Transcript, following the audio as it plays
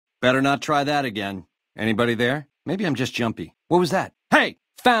Better not try that again. Anybody there? Maybe I'm just jumpy. What was that? Hey!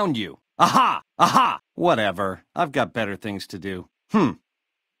 Found you! Aha! Aha! Whatever. I've got better things to do.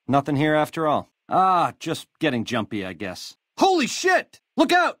 Nothing here after all. Just getting jumpy, I guess. Holy shit!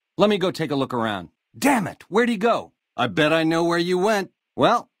 Look out! Let me go take a look around. Damn it! Where'd he go? I bet I know where you went.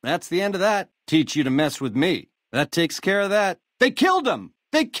 Well, that's the end of that. Teach you to mess with me. That takes care of that. They killed him!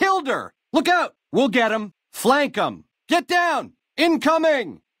 They killed her! Look out! We'll get him! Flank him! Get down!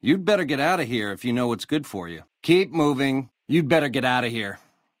 Incoming! You'd better get out of here if you know what's good for you. Keep moving. You'd better get out of here.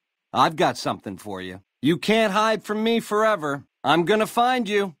 I've got something for you. You can't hide from me forever. I'm gonna find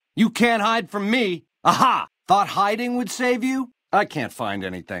you. You can't hide from me. Aha! Thought hiding would save you? I can't find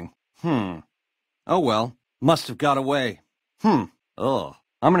anything. Oh well. Must have got away. Oh.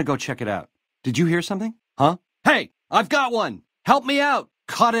 I'm gonna go check it out. Did you hear something? Huh? Hey! I've got one! Help me out!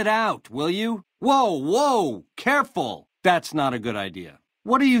 Cut it out, will you? Whoa, whoa! Careful! That's not a good idea.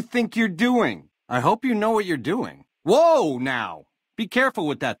 What do you think you're doing? I hope you know what you're doing. Whoa, now! Be careful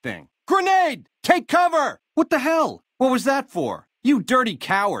with that thing. Grenade! Take cover! What the hell? What was that for? You dirty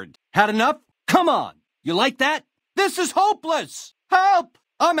coward. Had enough? Come on! You like that? This is hopeless! Help!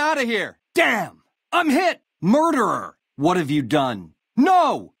 I'm out of here! Damn! I'm hit! Murderer! What have you done?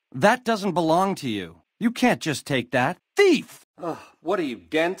 No! That doesn't belong to you. You can't just take that. Thief! What are you,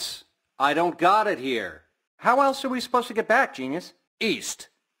 dense? I don't got it here. How else are we supposed to get back, genius? East.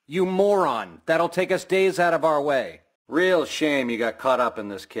 You moron. That'll take us days out of our way. Real shame you got caught up in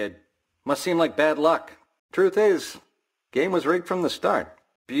this, kid. Must seem like bad luck. Truth is, game was rigged from the start.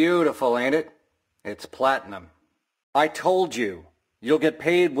 Beautiful, ain't it? It's platinum. I told you. You'll get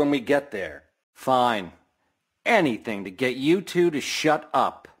paid when we get there. Fine. Anything to get you two to shut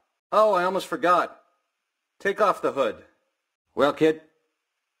up. Oh, I almost forgot. Take off the hood. Well, kid,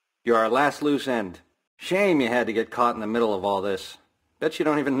 you're our last loose end. Shame you had to get caught in the middle of all this. Bet you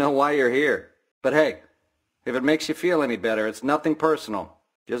don't even know why you're here. But hey, if it makes you feel any better, it's nothing personal.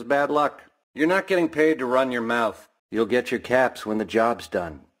 Just bad luck. You're not getting paid to run your mouth. You'll get your caps when the job's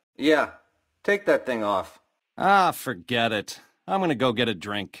done. Yeah, take that thing off. Forget it. I'm gonna go get a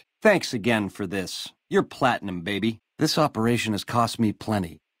drink. Thanks again for this. You're platinum, baby. This operation has cost me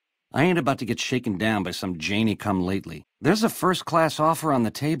plenty. I ain't about to get shaken down by some Janie-come-lately. There's a first-class offer on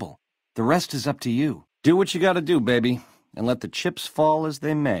the table. The rest is up to you. Do what you gotta do, baby, and let the chips fall as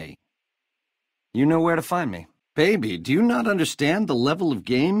they may. You know where to find me. Baby, do you not understand the level of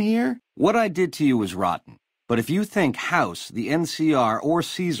game here? What I did to you was rotten. But if you think House, the NCR, or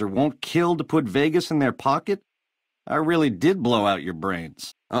Caesar won't kill to put Vegas in their pocket, I really did blow out your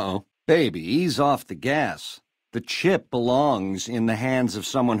brains. Uh-oh. Baby, ease off the gas. The chip belongs in the hands of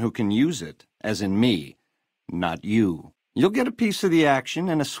someone who can use it, as in me, not you. You'll get a piece of the action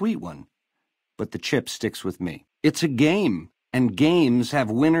and a sweet one, but the chip sticks with me. It's a game, and games have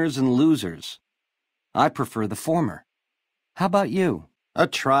winners and losers. I prefer the former. How about you? A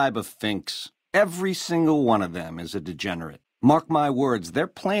tribe of finks. Every single one of them is a degenerate. Mark my words, they're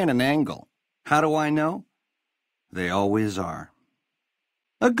playing an angle. How do I know? They always are.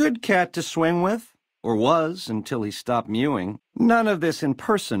 A good cat to swing with, or was until he stopped mewing. None of this in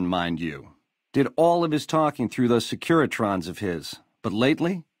person, mind you. Did all of his talking through those Securitrons of his. But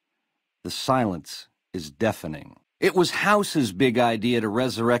lately, the silence is deafening. It was House's big idea to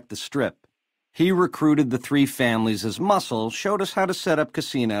resurrect the Strip. He recruited the three families as muscle, showed us how to set up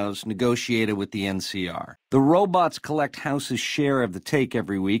casinos, negotiated with the NCR. The robots collect House's share of the take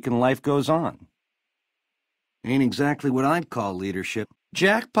every week, and life goes on. Ain't exactly what I'd call leadership.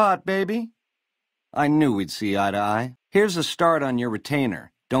 Jackpot, baby! I knew we'd see eye to eye. Here's a start on your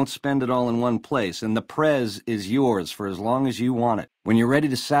retainer. Don't spend it all in one place, and the prez is yours for as long as you want it. When you're ready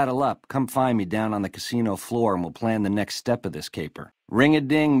to saddle up, come find me down on the casino floor and we'll plan the next step of this caper.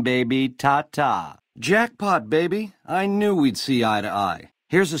 Ring-a-ding, baby, ta-ta. Jackpot, baby. I knew we'd see eye to eye.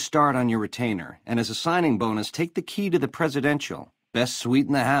 Here's a start on your retainer, and as a signing bonus, take the key to the presidential. Best suite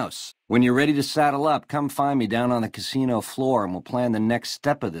in the house. When you're ready to saddle up, come find me down on the casino floor and we'll plan the next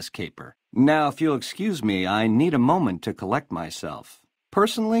step of this caper. Now, if you'll excuse me, I need a moment to collect myself.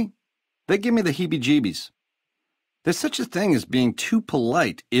 Personally, they give me the heebie-jeebies. There's such a thing as being too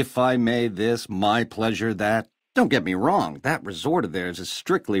polite, if I may this, my pleasure that. Don't get me wrong, that resort of theirs is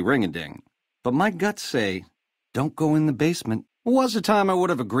strictly ring-a-ding. But my guts say, don't go in the basement. Was a time I would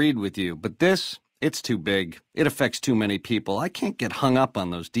have agreed with you, but this, it's too big. It affects too many people. I can't get hung up on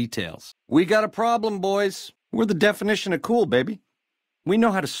those details. We got a problem, boys. We're the definition of cool, baby. We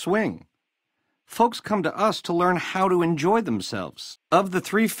know how to swing. Folks come to us to learn how to enjoy themselves. Of the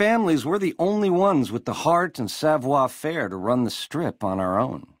three families, we're the only ones with the heart and savoir-faire to run the Strip on our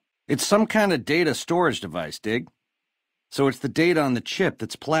own. It's some kind of data storage device, dig? So it's the data on the chip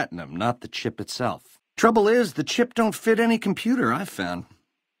that's platinum, not the chip itself. Trouble is, the chip don't fit any computer I've found.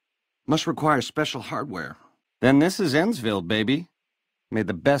 Must require special hardware. Then this is Ensville, baby. May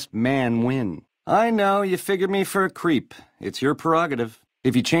the best man win. I know, you figured me for a creep. It's your prerogative.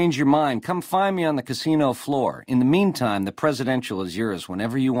 If you change your mind, come find me on the casino floor. In the meantime, the presidential is yours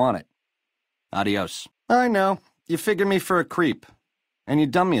whenever you want it. Adios. I know, you figured me for a creep. And you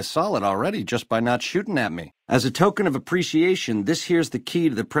done me a solid already just by not shooting at me. As a token of appreciation, this here's the key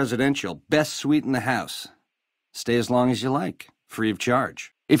to the presidential. Best suite in the house. Stay as long as you like, free of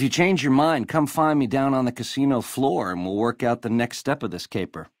charge. If you change your mind, come find me down on the casino floor and we'll work out the next step of this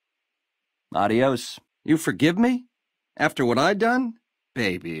caper. Adios. You forgive me? After what I done?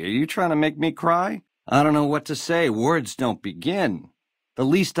 Baby, are you trying to make me cry? I don't know what to say. Words don't begin. The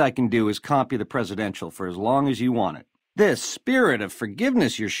least I can do is comp you the presidential for as long as you want it. This spirit of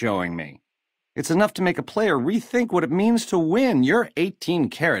forgiveness you're showing me. It's enough to make a player rethink what it means to win. You're 18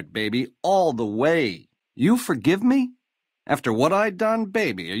 karat, baby, all the way. You forgive me? After what I'd done,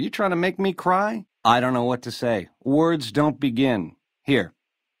 baby, are you trying to make me cry? I don't know what to say. Words don't begin. Here,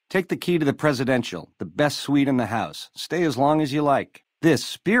 take the key to the presidential, the best suite in the house. Stay as long as you like. This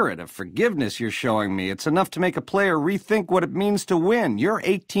spirit of forgiveness you're showing me, it's enough to make a player rethink what it means to win. You're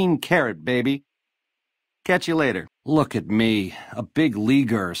 18 karat, baby. Catch you later. Look at me, a big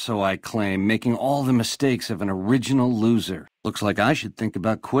leaguer, so I claim, making all the mistakes of an original loser. Looks like I should think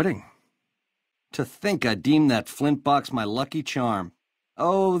about quitting. To think I deemed that flint box my lucky charm.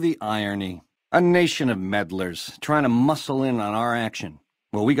 Oh, the irony. A nation of meddlers, trying to muscle in on our action.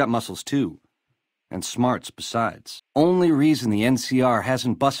 Well, we got muscles too. And smarts besides. Only reason the NCR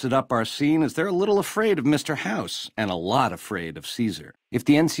hasn't busted up our scene is they're a little afraid of Mr. House, and a lot afraid of Caesar. If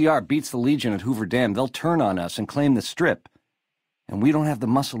the NCR beats the Legion at Hoover Dam, they'll turn on us and claim the Strip. And we don't have the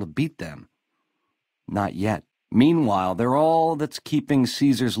muscle to beat them. Not yet. Meanwhile, they're all that's keeping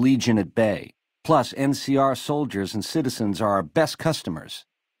Caesar's Legion at bay. Plus, NCR soldiers and citizens are our best customers.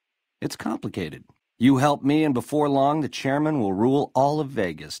 It's complicated. You help me, and before long, the chairman will rule all of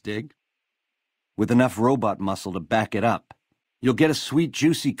Vegas, dig? With enough robot muscle to back it up. You'll get a sweet,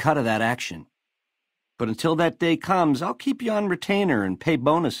 juicy cut of that action. But until that day comes, I'll keep you on retainer and pay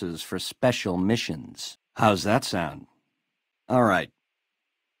bonuses for special missions. How's that sound? All right.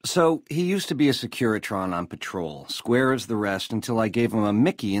 So, he used to be a Securitron on patrol, square as the rest, until I gave him a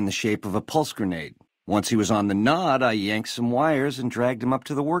Mickey in the shape of a pulse grenade. Once he was on the nod, I yanked some wires and dragged him up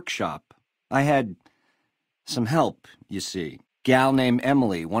to the workshop. I had some help, you see. Gal named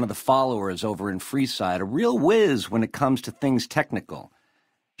Emily, one of the followers over in Freeside, a real whiz when it comes to things technical.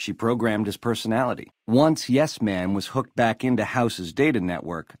 She programmed his personality. Once Yes Man was hooked back into House's data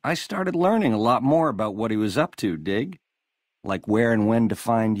network, I started learning a lot more about what he was up to, dig? Like where and when to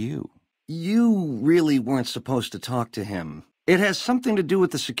find you. You really weren't supposed to talk to him. It has something to do with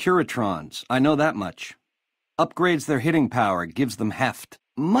the Securitrons, I know that much. Upgrades their hitting power, gives them heft.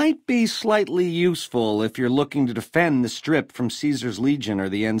 Might be slightly useful if you're looking to defend the Strip from Caesar's Legion or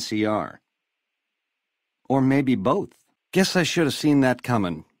the NCR. Or maybe both. Guess I should have seen that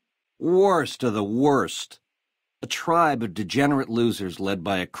coming. Worst of the worst. A tribe of degenerate losers led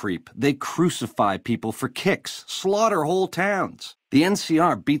by a creep. They crucify people for kicks, slaughter whole towns. The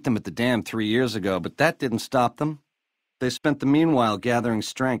NCR beat them at the dam 3 years ago, but that didn't stop them. They spent the meanwhile gathering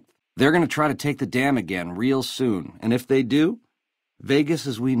strength. They're going to try to take the dam again real soon, and if they do, Vegas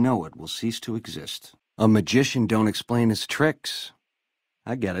as we know it will cease to exist. A magician don't explain his tricks.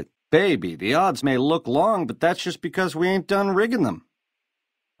 I get it. Baby, the odds may look long, but that's just because we ain't done rigging them.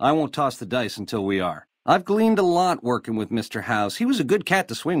 I won't toss the dice until we are. I've gleaned a lot working with Mr. House. He was a good cat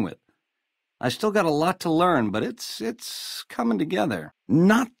to swing with. I still got a lot to learn, but it's coming together.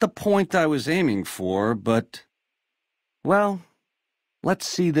 Not the point I was aiming for, but... well, let's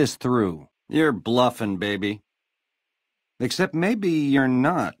see this through. You're bluffing, baby. Except maybe you're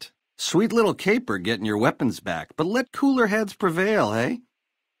not. Sweet little caper getting your weapons back, but let cooler heads prevail, hey?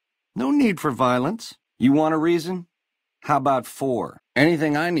 No need for violence. You want a reason? How about 4?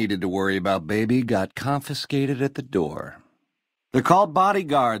 Anything I needed to worry about, baby, got confiscated at the door. They're called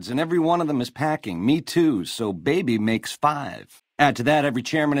bodyguards, and every one of them is packing. Me too, so baby makes 5. Add to that, every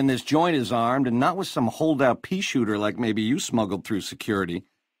chairman in this joint is armed, and not with some holdout pea shooter like maybe you smuggled through security.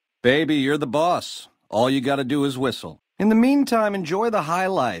 Baby, you're the boss. All you gotta do is whistle. In the meantime, enjoy the high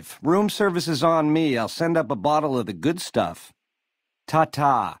life. Room service is on me. I'll send up a bottle of the good stuff.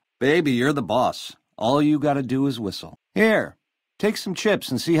 Ta-ta. Baby, you're the boss. All you gotta do is whistle. Here, take some chips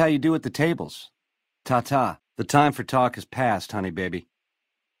and see how you do at the tables. Ta-ta. The time for talk has passed, honey baby.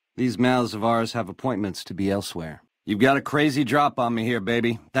 These mouths of ours have appointments to be elsewhere. You've got a crazy drop on me here,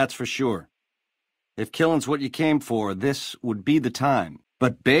 baby. That's for sure. If killing's what you came for, this would be the time.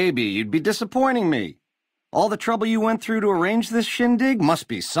 But baby, you'd be disappointing me. All the trouble you went through to arrange this shindig must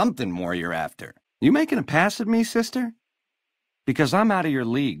be something more you're after. You making a pass at me, sister? Because I'm out of your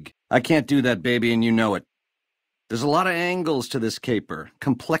league. I can't do that, baby, and you know it. There's a lot of angles to this caper,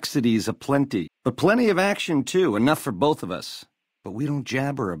 complexities aplenty, but plenty of action, too, enough for both of us. But we don't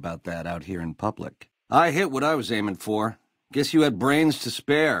jabber about that out here in public. I hit what I was aiming for. Guess you had brains to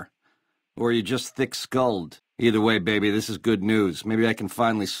spare. Or you just thick-skulled. Either way, baby, this is good news. Maybe I can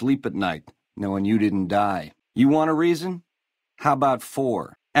finally sleep at night, knowing you didn't die. You want a reason? How about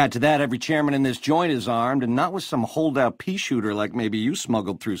 4? Add to that, every chairman in this joint is armed, and not with some holdout pea-shooter like maybe you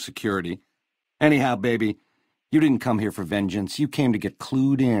smuggled through security. Anyhow, baby, you didn't come here for vengeance. You came to get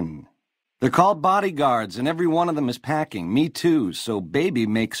clued in. They're called bodyguards, and every one of them is packing. Me too, so baby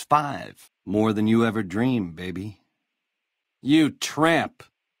makes 5. More than you ever dreamed, baby. You tramp.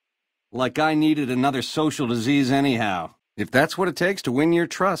 Like I needed another social disease anyhow. If that's what it takes to win your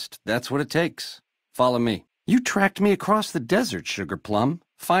trust, that's what it takes. Follow me. You tracked me across the desert, Sugar Plum.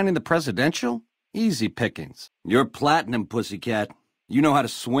 Finding the presidential? Easy pickings. You're platinum, pussycat. You know how to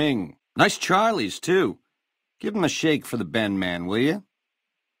swing. Nice Charlies, too. Give him a shake for the Ben man, will you?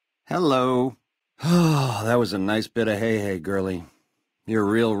 Hello. Oh, that was a nice bit of hey-hey, girlie. You're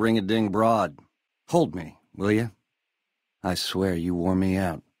a real ring-a-ding broad. Hold me, will you? I swear you wore me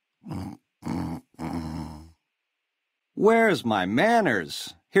out. Where's my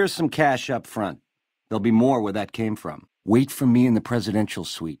manners? Here's some cash up front. There'll be more where that came from. Wait for me in the presidential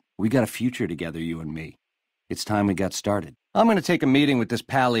suite. We got a future together, you and me. It's time we got started. I'm gonna take a meeting with this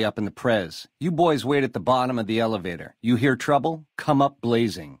pally up in the prez. You boys wait at the bottom of the elevator. You hear trouble? Come up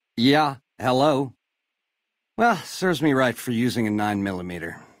blazing. Yeah, hello? Well, serves me right for using a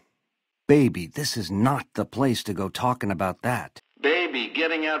 9mm. Baby, this is not the place to go talking about that. Baby,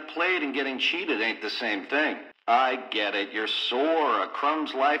 getting outplayed and getting cheated ain't the same thing. I get it. You're sore. A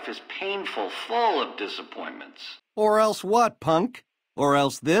Crumb's life is painful, full of disappointments. Or else what, punk? Or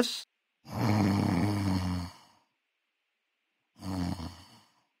else this?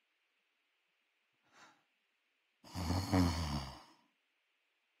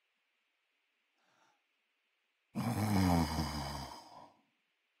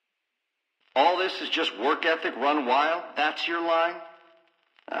 All this is just work ethic run wild? That's your line?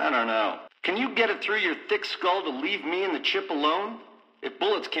 I don't know. Can you get it through your thick skull to leave me and the chip alone? If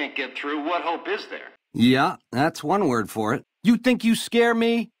bullets can't get through, what hope is there? Yeah, that's one word for it. You think you scare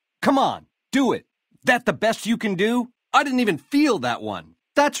me? Come on, do it. That the best you can do? I didn't even feel that one.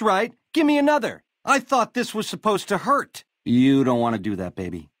 That's right. Give me another. I thought this was supposed to hurt. You don't want to do that,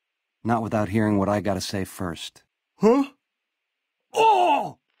 baby. Not without hearing what I gotta say first. Huh?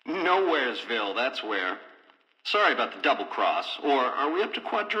 Oh! Nowheresville, that's where. Sorry about the double cross, or are we up to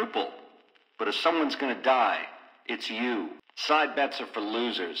quadruple? But if someone's gonna die, it's you. Side bets are for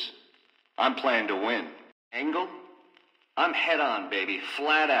losers. I'm playing to win. Angle? I'm head on, baby,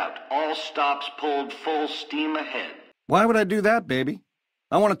 flat out. All stops pulled, full steam ahead. Why would I do that, baby?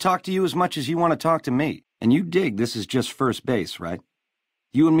 I want to talk to you as much as you want to talk to me. And you dig this is just first base, right?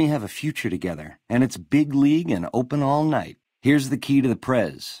 You and me have a future together, and it's big league and open all night. Here's the key to the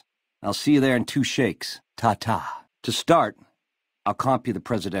prez. I'll see you there in 2 shakes. Ta-ta. To start, I'll comp you the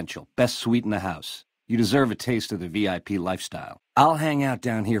presidential. Best suite in the house. You deserve a taste of the VIP lifestyle. I'll hang out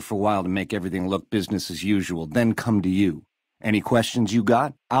down here for a while to make everything look business as usual, then come to you. Any questions you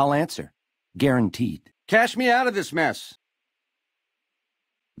got, I'll answer. Guaranteed. Cash me out of this mess.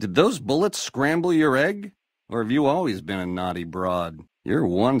 Did those bullets scramble your egg? Or have you always been a naughty broad? You're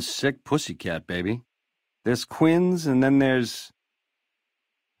one sick pussycat, baby. There's Quinn's, and then there's...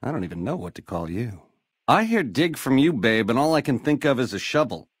 I don't even know what to call you. I hear dig from you, babe, and all I can think of is a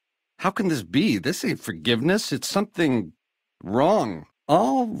shovel. How can this be? This ain't forgiveness. It's something wrong.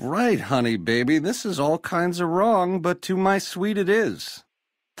 All right, honey, baby. This is all kinds of wrong, but to my suite it is.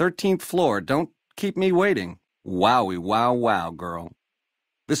 13th floor. Don't keep me waiting. Wowie, wow, wow, girl.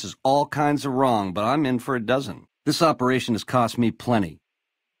 This is all kinds of wrong, but I'm in for a dozen. This operation has cost me plenty.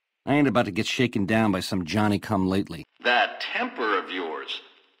 I ain't about to get shaken down by some Johnny-come-lately. That temper of yours.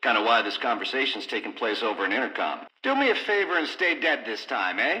 Kind of why this conversation's taking place over an intercom. Do me a favor and stay dead this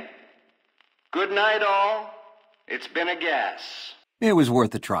time, eh? Good night, all. It's been a gas. It was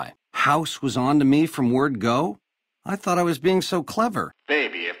worth a try. House was on to me from word go? I thought I was being so clever.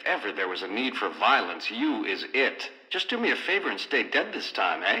 Baby, if ever there was a need for violence, you is it. Just do me a favor and stay dead this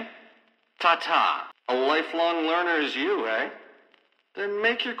time, eh? Ta-ta. A lifelong learner is you, eh? Then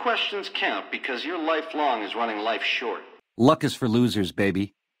make your questions count, because your lifelong is running life short. Luck is for losers,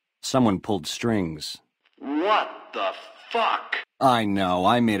 baby. Someone pulled strings. What the fuck? I know,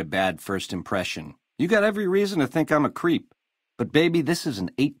 I made a bad first impression. You got every reason to think I'm a creep. But baby, this is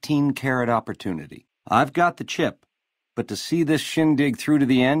an 18-carat opportunity. I've got the chip, but to see this shindig through to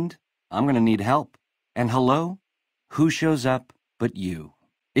the end, I'm gonna need help. And hello? Who shows up but you?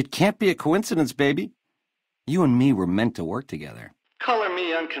 It can't be a coincidence, baby. You and me were meant to work together. Color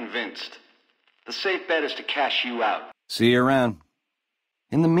me unconvinced. The safe bet is to cash you out. See you around.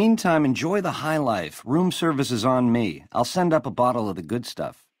 In the meantime, enjoy the high life. Room service is on me. I'll send up a bottle of the good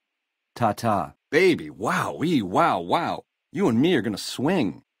stuff. Ta-ta. Baby, wow-wee, wow. You and me are gonna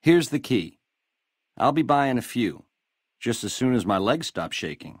swing. Here's the key. I'll be buying a few, just as soon as my legs stop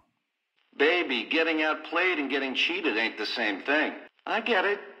shaking. Baby, getting outplayed and getting cheated ain't the same thing. I get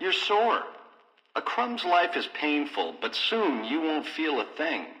it. You're sore. A crumb's life is painful, but soon you won't feel a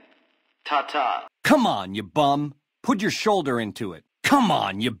thing. Ta-ta. Come on, you bum. Put your shoulder into it. Come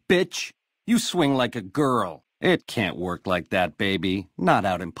on, you bitch. You swing like a girl. It can't work like that, baby. Not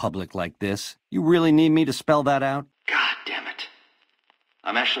out in public like this. You really need me to spell that out? God damn it.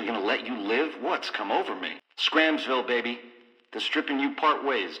 I'm actually gonna let you live? What's come over me? Scramsville, baby. The stripping you part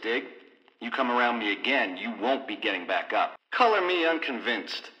ways, dig? You come around me again, you won't be getting back up. Color me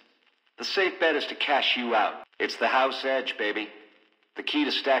unconvinced. The safe bet is to cash you out. It's the house edge, baby. The key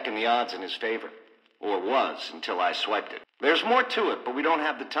to stacking the odds in his favor. Or was, until I swiped it. There's more to it, but we don't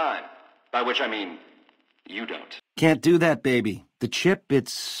have the time. By which I mean, you don't. Can't do that, baby. The chip,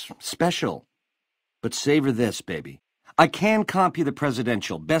 it's special. But savor this, baby. I can comp you the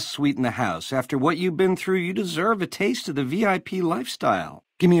presidential, best suite in the house. After what you've been through, you deserve a taste of the VIP lifestyle.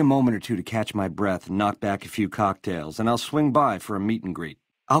 Give me a moment or two to catch my breath and knock back a few cocktails, and I'll swing by for a meet and greet.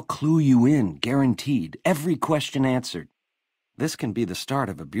 I'll clue you in, guaranteed. Every question answered. This can be the start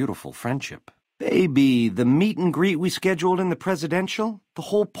of a beautiful friendship. Baby, the meet and greet we scheduled in the presidential? The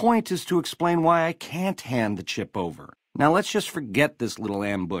whole point is to explain why I can't hand the chip over. Now let's just forget this little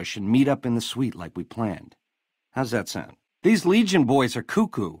ambush and meet up in the suite like we planned. How's that sound? These Legion boys are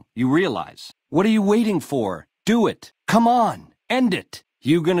cuckoo, you realize. What are you waiting for? Do it. Come on, end it.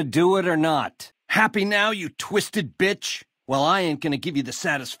 You gonna do it or not? Happy now, you twisted bitch? Well, I ain't gonna give you the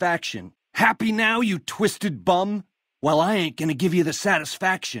satisfaction. Happy now, you twisted bum? Well, I ain't gonna give you the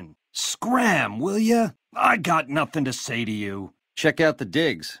satisfaction. Scram, will ya? I got nothing to say to you. Check out the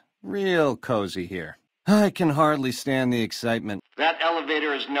digs. Real cozy here. I can hardly stand the excitement. That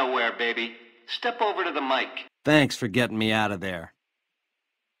elevator is nowhere, baby. Step over to the mic. Thanks for getting me out of there.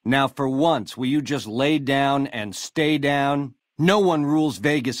 Now, for once, will you just lay down and stay down? No one rules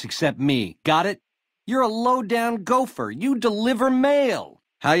Vegas except me. Got it? You're a low-down gopher. You deliver mail.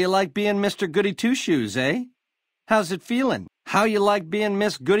 How you like being Mr. Goody-Two-Shoes, eh? How's it feeling? How you like being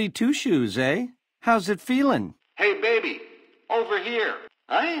Miss Goody-Two-Shoes, eh? How's it feeling? Hey, baby, over here.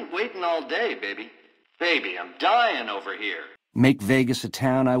 I ain't waiting all day, baby. Baby, I'm dying over here. Make Vegas a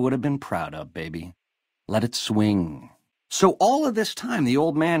town I would have been proud of, baby. Let it swing. So all of this time, the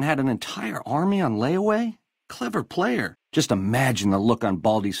old man had an entire army on layaway? Clever player. Just imagine the look on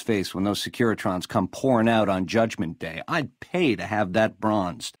Baldy's face when those Securitrons come pouring out on Judgment Day. I'd pay to have that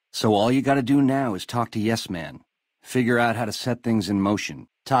bronzed. So all you gotta do now is talk to Yes Man. Figure out how to set things in motion.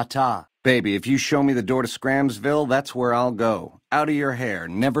 Ta-ta. Baby, if you show me the door to Scramsville, that's where I'll go. Out of your hair,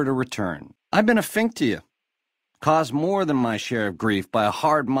 never to return. I've been a fink to you. Caused more than my share of grief by a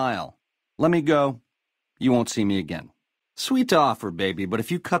hard mile. Let me go. You won't see me again. Sweet to offer, baby, but if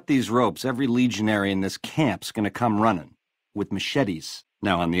you cut these ropes, every legionary in this camp's gonna come running. With machetes.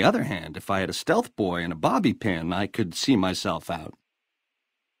 Now, on the other hand, if I had a stealth boy and a bobby pin, I could see myself out.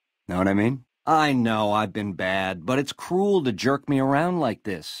 Know what I mean? I know I've been bad, but it's cruel to jerk me around like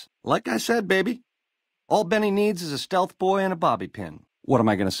this. Like I said, baby, all Benny needs is a stealth boy and a bobby pin. What am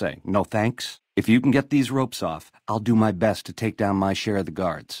I gonna say? No thanks? If you can get these ropes off, I'll do my best to take down my share of the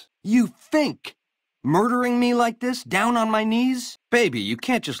guards. You think? Murdering me like this, down on my knees? Baby, you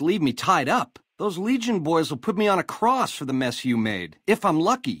can't just leave me tied up. Those Legion boys will put me on a cross for the mess you made, if I'm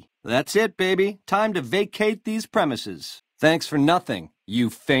lucky. That's it, baby. Time to vacate these premises. Thanks for nothing, you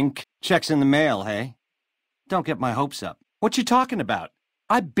think. Check's in the mail, hey? Don't get my hopes up. What you talking about?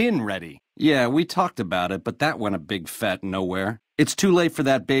 I've been ready. Yeah, we talked about it, but that went a big fat nowhere. It's too late for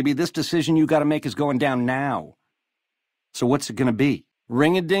that, baby. This decision you gotta make is going down now. So what's it gonna be?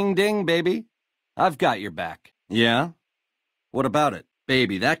 Ring-a-ding-ding, baby. I've got your back. Yeah? What about it?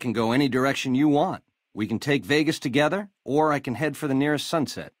 Baby, that can go any direction you want. We can take Vegas together, or I can head for the nearest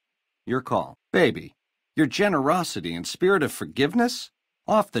sunset. Your call. Baby, your generosity and spirit of forgiveness?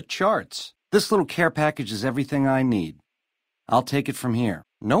 Off the charts. This little care package is everything I need. I'll take it from here.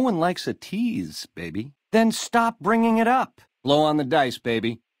 No one likes a tease, baby. Then stop bringing it up. Blow on the dice,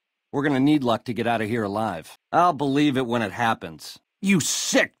 baby. We're gonna need luck to get out of here alive. I'll believe it when it happens. You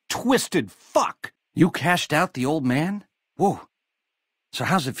sick, twisted fuck! You cashed out the old man? Whoa. So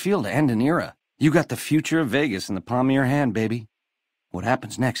how's it feel to end an era? You got the future of Vegas in the palm of your hand, baby. What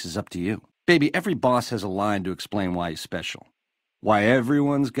happens next is up to you. Baby, every boss has a line to explain why he's special. Why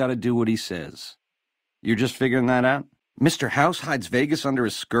everyone's got to do what he says. You're just figuring that out? Mr. House hides Vegas under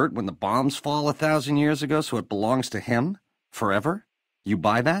his skirt when the bombs fall 1,000 years ago so it belongs to him? Forever? You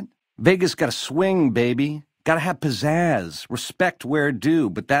buy that? Vegas got to swing, baby. Got to have pizzazz. Respect where due,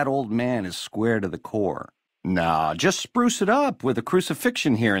 but that old man is square to the core. Nah, just spruce it up with a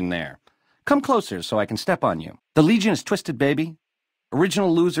crucifixion here and there. Come closer so I can step on you. The Legion is twisted, baby.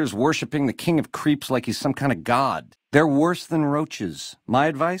 Original losers worshipping the king of creeps like he's some kind of god. They're worse than roaches. My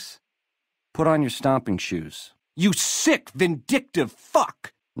advice? Put on your stomping shoes. You sick, vindictive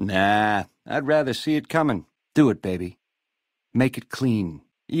fuck! Nah, I'd rather see it coming. Do it, baby. Make it clean.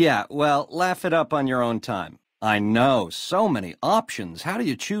 Yeah, well, laugh it up on your own time. I know, so many options. How do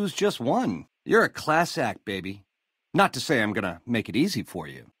you choose just one? You're a class act, baby. Not to say I'm gonna make it easy for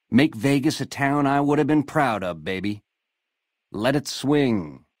you. Make Vegas a town I would have been proud of, baby. Let it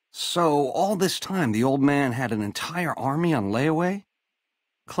swing. So, all this time, the old man had an entire army on layaway?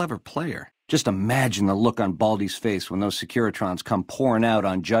 Clever player. Just imagine the look on Baldy's face when those Securitrons come pouring out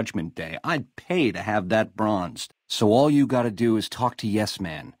on Judgment Day. I'd pay to have that bronzed. So all you gotta do is talk to Yes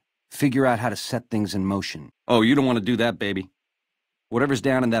Man. Figure out how to set things in motion. Oh, you don't want to do that, baby. Whatever's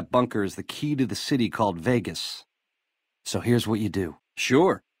down in that bunker is the key to the city called Vegas. So here's what you do.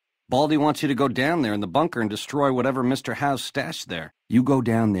 Sure. Baldy wants you to go down there in the bunker and destroy whatever Mr. House stashed there. You go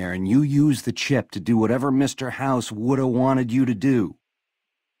down there and you use the chip to do whatever Mr. House woulda wanted you to do.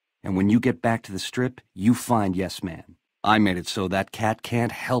 And when you get back to the Strip, you find Yes Man. I made it so that cat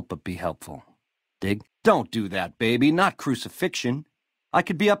can't help but be helpful. Dig? Don't do that, baby. Not crucifixion. I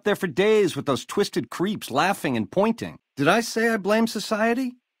could be up there for days with those twisted creeps laughing and pointing. Did I say I blame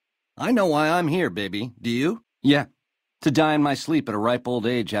society? I know why I'm here, baby. Do you? Yeah. To die in my sleep at a ripe old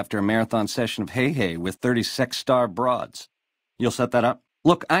age after a marathon session of hey-hey with 30 sex-starved broads. You'll set that up?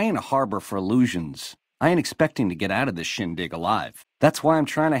 Look, I ain't a harbor for illusions. I ain't expecting to get out of this shindig alive. That's why I'm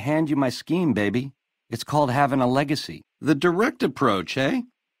trying to hand you my scheme, baby. It's called having a legacy. The direct approach, eh?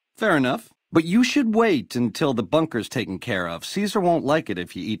 Fair enough. But you should wait until the bunker's taken care of. Caesar won't like it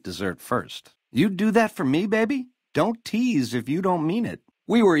if you eat dessert first. You'd do that for me, baby? Don't tease if you don't mean it.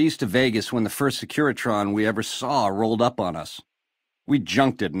 We were east of Vegas when the first Securitron we ever saw rolled up on us. We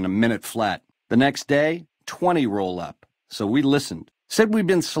junked it in a minute flat. The next day, 20 roll up. So we listened. Said we'd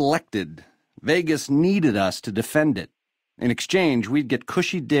been selected. Vegas needed us to defend it. In exchange, we'd get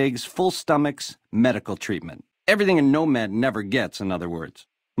cushy digs, full stomachs, medical treatment. Everything a nomad never gets, in other words.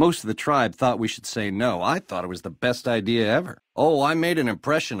 Most of the tribe thought we should say no. I thought it was the best idea ever. Oh, I made an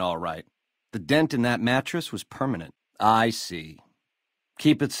impression, all right. The dent in that mattress was permanent. I see.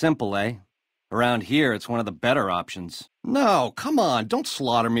 Keep it simple, eh? Around here, it's one of the better options. No, come on, don't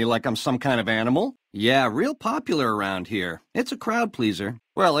slaughter me like I'm some kind of animal. Yeah, real popular around here. It's a crowd pleaser.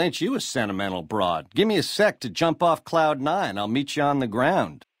 Well, ain't you a sentimental broad? Give me a sec to jump off Cloud 9. I'll meet you on the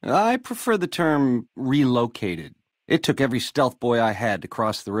ground. I prefer the term relocated. It took every stealth boy I had to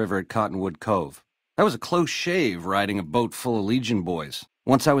cross the river at Cottonwood Cove. That was a close shave riding a boat full of Legion boys.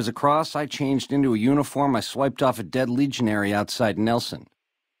 Once I was across, I changed into a uniform I swiped off a dead legionary outside Nelson.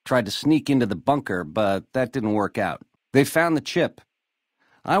 Tried to sneak into the bunker, but that didn't work out. They found the chip.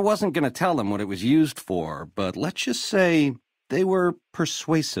 I wasn't going to tell them what it was used for, but let's just say they were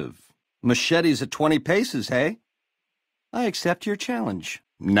persuasive. Machetes at 20 paces, hey? I accept your challenge.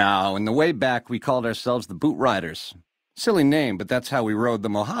 No, in the way back, we called ourselves the Boot Riders. Silly name, but that's how we rode the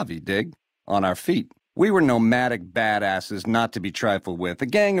Mojave, dig? On our feet. We were nomadic badasses not to be trifled with, a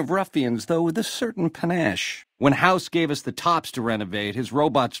gang of ruffians, though with a certain panache. When House gave us the tops to renovate, his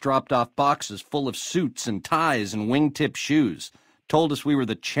robots dropped off boxes full of suits and ties and wingtip shoes. Told us we were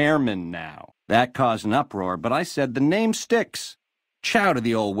the chairman now. That caused an uproar, but I said the name sticks. Chow to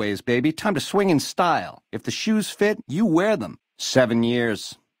the old ways, baby. Time to swing in style. If the shoes fit, you wear them. 7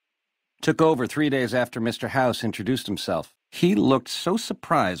 years. Took over 3 days after Mr. House introduced himself. He looked so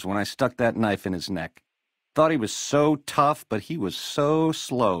surprised when I stuck that knife in his neck. Thought he was so tough, but he was so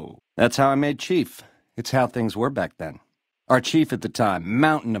slow. That's how I made chief. It's how things were back then. Our chief at the time,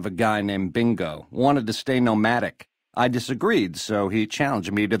 mountain of a guy named Bingo, wanted to stay nomadic. I disagreed, so he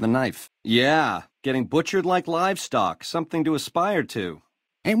challenged me to the knife. Yeah, getting butchered like livestock, something to aspire to.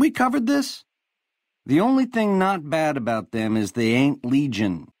 Ain't we covered this? The only thing not bad about them is they ain't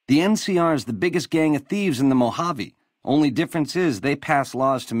Legion. The NCR is the biggest gang of thieves in the Mojave. Only difference is they pass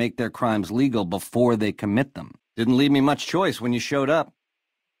laws to make their crimes legal before they commit them. Didn't leave me much choice when you showed up.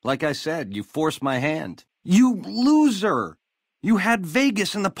 Like I said, you forced my hand. You loser! You had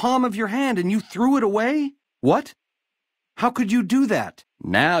Vegas in the palm of your hand and you threw it away? What? How could you do that?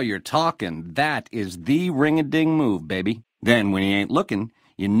 Now you're talking. That is the ring-a-ding move, baby. Then, when he ain't looking,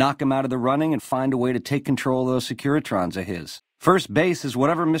 you knock him out of the running and find a way to take control of those Securitrons of his. First base is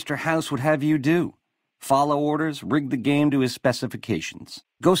whatever Mr. House would have you do. Follow orders, rig the game to his specifications.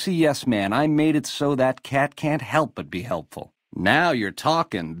 Go see Yes Man. I made it so that cat can't help but be helpful. Now you're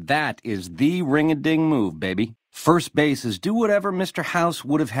talking. That is the ring-a-ding move, baby. First base is do whatever Mr. House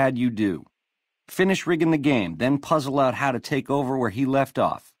would have had you do. Finish rigging the game, then puzzle out how to take over where he left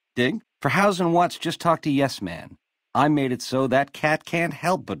off. Dig? For Howes and Watts, just talk to Yes Man. I made it so that cat can't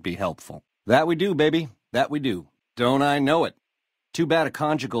help but be helpful. That we do, baby. That we do. Don't I know it? Too bad a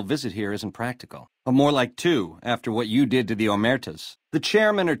conjugal visit here isn't practical. But more like two, after what you did to the Omertas. The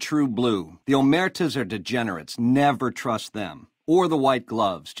chairmen are true blue. The Omertas are degenerates. Never trust them. Or the white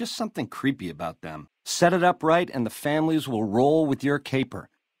gloves. Just something creepy about them. Set it up right, and the families will roll with your caper.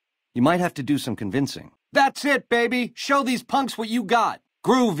 You might have to do some convincing. That's it, baby! Show these punks what you got!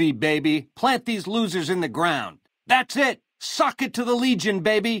 Groovy, baby! Plant these losers in the ground! That's it! Sock it to the Legion,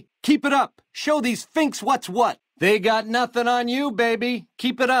 baby! Keep it up! Show these finks what's what! They got nothing on you, baby!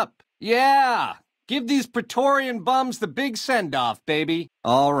 Keep it up! Yeah! Give these Praetorian bums the big send-off, baby!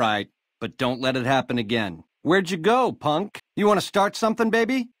 All right, but don't let it happen again. Where'd you go, punk? You want to start something,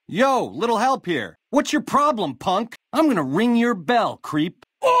 baby? Yo, little help here. What's your problem, punk? I'm gonna ring your bell, creep.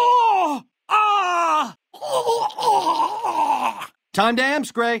 Oh! Ah! Oh! Time to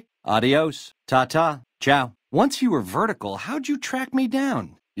Amscray. Adios. Ta-ta. Ciao. Once you were vertical, how'd you track me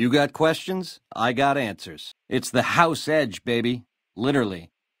down? You got questions? I got answers. It's the House edge, baby. Literally.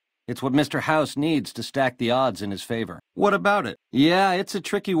 It's what Mr. House needs to stack the odds in his favor. What about it? Yeah, it's a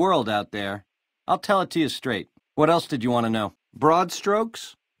tricky world out there. I'll tell it to you straight. What else did you want to know? Broad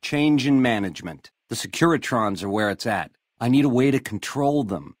strokes? Change in management. The Securitrons are where it's at. I need a way to control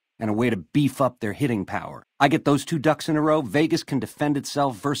them, and a way to beef up their hitting power. I get those two ducks in a row, Vegas can defend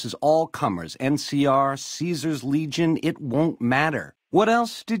itself versus all comers. NCR, Caesar's Legion, it won't matter. What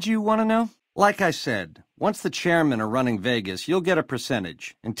else did you want to know? Like I said, once the chairmen are running Vegas, you'll get a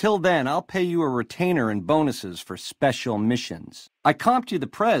percentage. Until then, I'll pay you a retainer and bonuses for special missions. I comped you the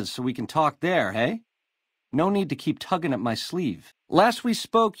prez so we can talk there, hey? No need to keep tugging at my sleeve. Last we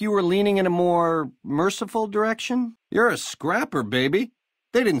spoke, you were leaning in a more merciful direction? You're a scrapper, baby.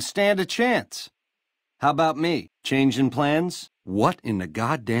 They didn't stand a chance. How about me? Changing plans? What in the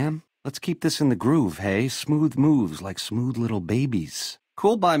goddamn? Let's keep this in the groove, hey? Smooth moves like smooth little babies.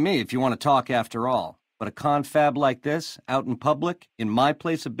 Cool by me if you want to talk after all. But a confab like this, out in public, in my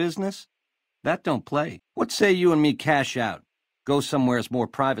place of business, that don't play. What say you and me cash out? Go somewheres more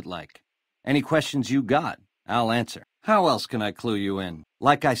private-like. Any questions you got, I'll answer. How else can I clue you in?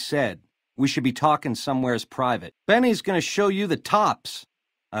 Like I said, we should be talking somewheres private. Benny's gonna show you the tops.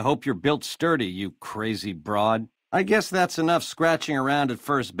 I hope you're built sturdy, you crazy broad. I guess that's enough scratching around at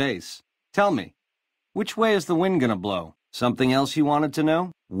first base. Tell me, which way is the wind gonna blow? Something else you wanted to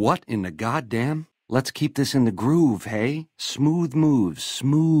know? What in the goddamn? Let's keep this in the groove, hey? Smooth moves,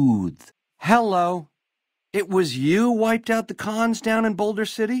 smooth. Hello. It was you wiped out the cons down in Boulder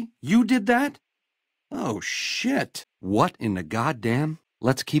City? You did that? Oh, shit. What in the goddamn?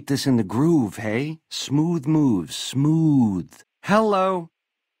 Let's keep this in the groove, hey? Smooth moves, smooth. Hello.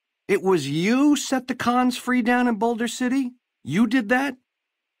 It was you set the cons free down in Boulder City? You did that?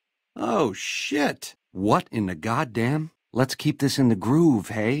 Oh, shit. What in the goddamn? Let's keep this in the groove,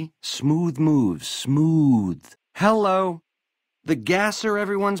 hey? Smooth moves, smooth. Hello. The gasser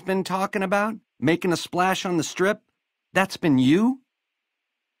everyone's been talking about? Making a splash on the strip? That's been you?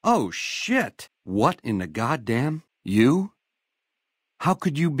 Oh, shit. What in the goddamn? You? How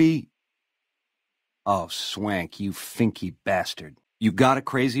could you be? Oh, Swank, you finky bastard. You got a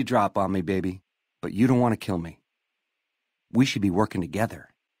crazy drop on me, baby, but you don't want to kill me. We should be working together.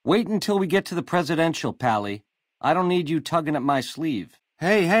 Wait until we get to the presidential, Pally. I don't need you tugging at my sleeve.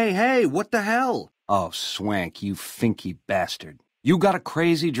 Hey, what the hell? Oh, Swank, you finky bastard. You got a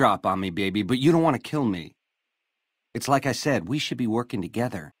crazy drop on me, baby, but you don't want to kill me. It's like I said, we should be working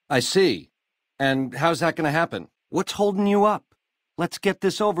together. I see. And how's that going to happen? What's holding you up? Let's get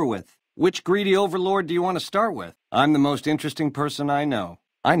this over with. Which greedy overlord do you want to start with? I'm the most interesting person I know.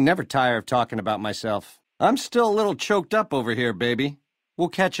 I never tire of talking about myself. I'm still a little choked up over here, baby. We'll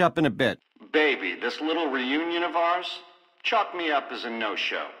catch up in a bit. Baby, this little reunion of ours, chalk me up as a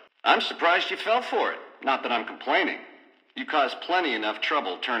no-show. I'm surprised you fell for it. Not that I'm complaining. You caused plenty enough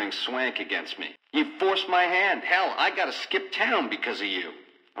trouble turning Swank against me. You forced my hand. Hell, I gotta skip town because of you.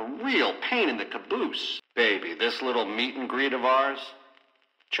 A real pain in the caboose. Baby, this little meet and greet of ours,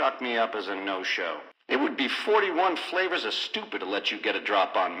 chalk me up as a no-show. It would be 41 flavors of stupid to let you get a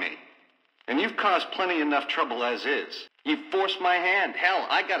drop on me. And you've caused plenty enough trouble as is. You've forced my hand. Hell,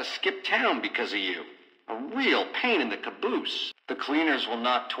 I gotta skip town because of you. A real pain in the caboose. The cleaners will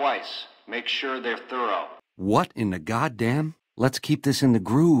knock twice. Make sure they're thorough. What in the goddamn? Let's keep this in the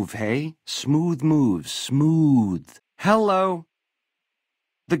groove, hey? Smooth moves, smooth. Hello?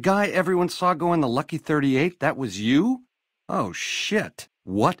 The guy everyone saw go in the Lucky 38, that was you? Oh, shit.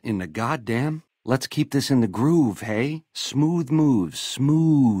 What in the goddamn? Let's keep this in the groove, hey? Smooth moves,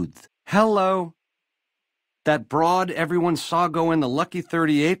 smooth. Hello? That broad everyone saw go in the Lucky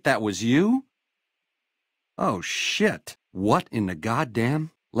 38, that was you? Oh, shit. What in the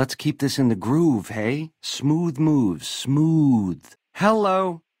goddamn? Let's keep this in the groove, hey? Smooth moves, smooth.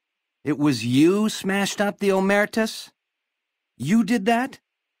 Hello? It was you smashed up the Omertas? You did that?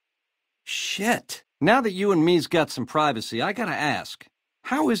 Shit. Now that you and me's got some privacy, I gotta ask.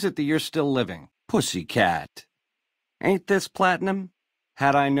 How is it that you're still living? Pussycat. Ain't this platinum?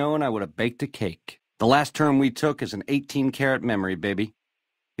 Had I known, I would have baked a cake. The last term we took is an 18-karat memory, baby.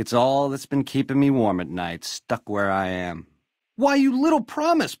 It's all that's been keeping me warm at night, stuck where I am. Why, you little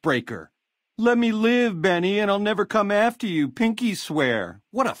promise breaker! Let me live, Benny, and I'll never come after you, pinky swear.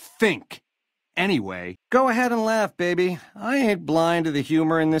 What a fink! Anyway, go ahead and laugh, baby. I ain't blind to the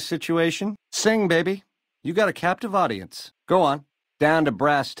humor in this situation. Sing, baby. You got a captive audience. Go on. Down to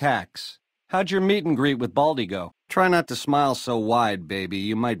brass tacks. How'd your meet and greet with Baldy go? Try not to smile so wide, baby.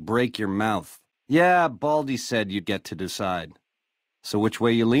 You might break your mouth. Yeah, Baldy said you'd get to decide. So which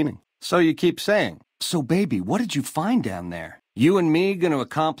way you leaning? So you keep saying. So, baby, what did you find down there? You and me gonna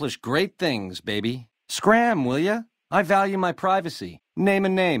accomplish great things, baby. Scram, will ya? I value my privacy. Name a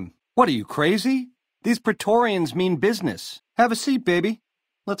name. What are you, crazy? These Praetorians mean business. Have a seat, baby.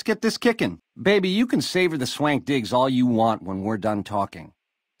 Let's get this kicking. Baby, you can savor the swank digs all you want when we're done talking.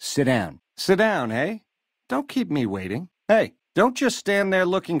 Sit down. Sit down, hey? Don't keep me waiting. Hey, don't just stand there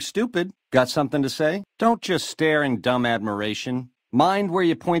looking stupid. Got something to say? Don't just stare in dumb admiration. Mind where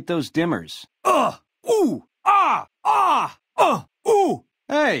you point those dimmers. Ooh, ooh.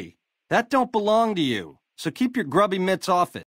 Hey, that don't belong to you. So keep your grubby mitts off it.